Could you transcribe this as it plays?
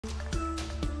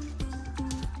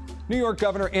New York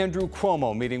Governor Andrew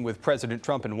Cuomo meeting with President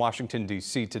Trump in Washington,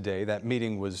 D.C. today. That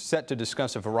meeting was set to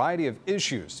discuss a variety of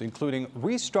issues, including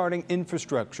restarting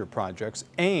infrastructure projects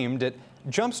aimed at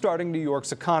jumpstarting New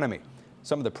York's economy.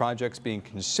 Some of the projects being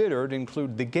considered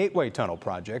include the Gateway Tunnel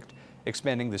project,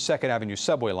 expanding the 2nd Avenue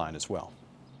subway line as well.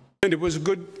 And it was a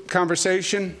good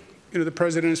conversation. You know, the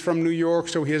president is from New York,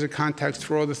 so he has a context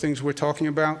for all the things we're talking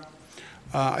about.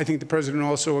 I think the president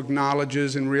also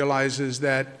acknowledges and realizes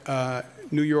that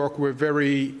New York, we're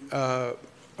very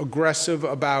aggressive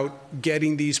about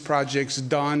getting these projects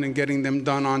done and getting them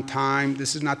done on time.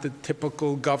 This is not the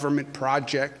typical government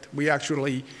project. We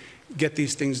actually get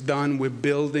these things done. We're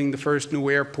building the first new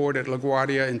airport at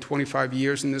LaGuardia in 25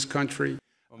 years in this country.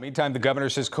 Well, meantime, the governor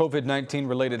says COVID-19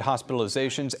 related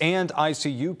hospitalizations and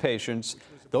ICU patients,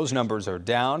 those numbers are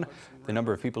down. The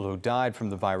number of people who died from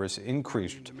the virus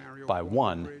increased by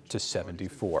 1 to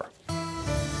 74.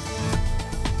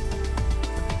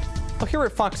 Well, here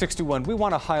at Fox 61, we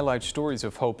want to highlight stories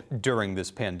of hope during this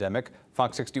pandemic.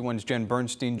 Fox 61's Jen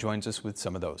Bernstein joins us with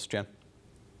some of those. Jen.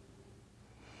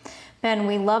 Ben,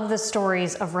 we love the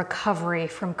stories of recovery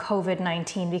from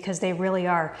COVID-19 because they really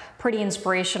are pretty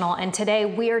inspirational. And today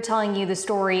we are telling you the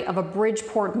story of a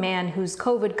Bridgeport man whose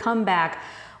COVID comeback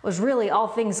was really, all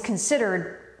things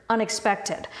considered,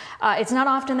 unexpected. It's not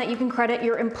often that you can credit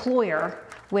your employer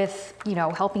with,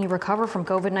 helping you recover from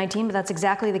COVID-19, but that's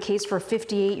exactly the case for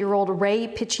 58-year-old Ray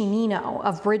Piccinino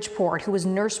of Bridgeport, who was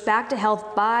nursed back to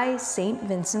health by St.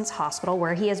 Vincent's Hospital,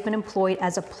 where he has been employed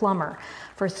as a plumber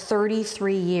for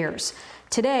 33 years.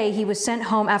 Today, he was sent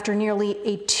home after nearly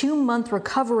a 2-month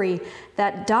recovery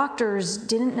that doctors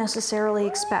didn't necessarily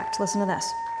expect. Listen to this.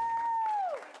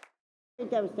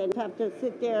 Devastated. Have to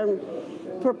sit there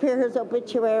and prepare his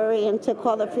obituary and to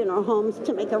call the funeral homes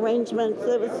to make arrangements.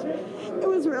 It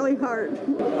was really hard.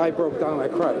 I broke down. I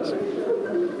cried.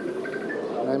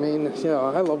 I mean,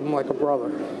 I love him like a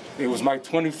brother. It was my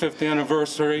 25th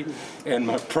anniversary, and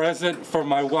my present for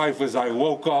my wife was I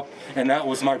woke up, and that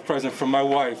was my present for my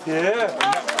wife.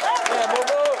 Yeah.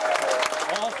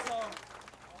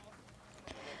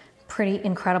 Pretty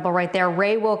incredible right there.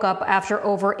 Ray woke up after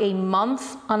over a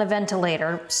month on a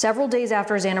ventilator, several days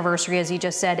after his anniversary, as he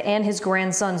just said, and his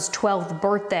grandson's 12th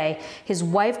birthday. His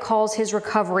wife calls his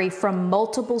recovery from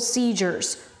multiple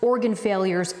seizures, organ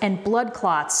failures, and blood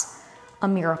clots a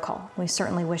miracle. We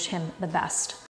certainly wish him the best.